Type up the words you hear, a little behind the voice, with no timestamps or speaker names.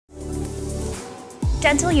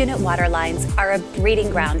Dental unit water lines are a breeding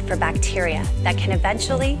ground for bacteria that can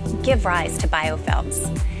eventually give rise to biofilms.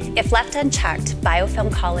 If left unchecked,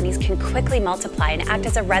 biofilm colonies can quickly multiply and act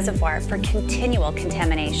as a reservoir for continual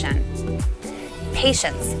contamination.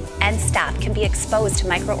 Patients and staff can be exposed to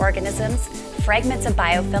microorganisms, fragments of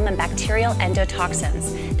biofilm, and bacterial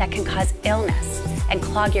endotoxins that can cause illness and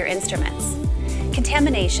clog your instruments.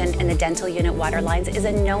 Contamination in the dental unit water lines is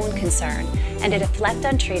a known concern, and if left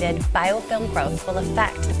untreated, biofilm growth will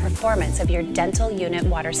affect the performance of your dental unit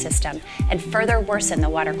water system and further worsen the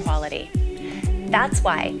water quality. That's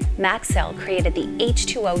why maxill created the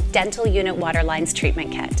H2O dental unit water lines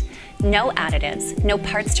treatment kit. No additives, no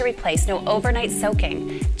parts to replace, no overnight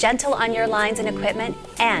soaking, gentle on your lines and equipment,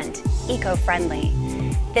 and eco-friendly.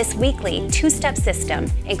 This weekly two-step system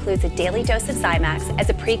includes a daily dose of Zymax as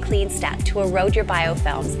a pre-clean step to erode your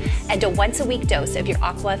biofilms and a once-a-week dose of your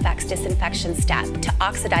Aqua-fx disinfection step to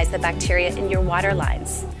oxidize the bacteria in your water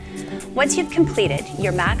lines. Once you've completed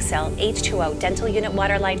your maxill H2O dental unit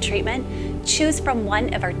water line treatment, choose from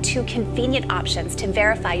one of our two convenient options to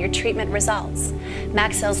verify your treatment results: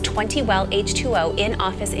 maxill's 20-well H2O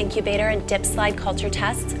in-office incubator and dip slide culture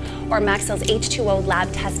tests, or maxill's H2O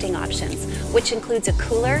lab testing options, which includes a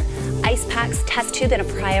cooler, ice packs, test tube, and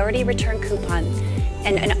a priority return coupon,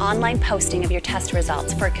 and an online posting of your test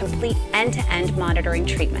results for a complete end-to-end monitoring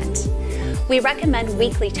treatment. We recommend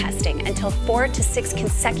weekly testing until 4 to 6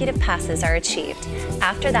 consecutive passes are achieved.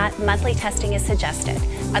 After that, monthly testing is suggested,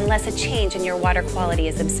 unless a change in your water quality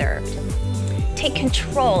is observed. Take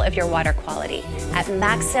control of your water quality at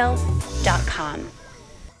maxill.com.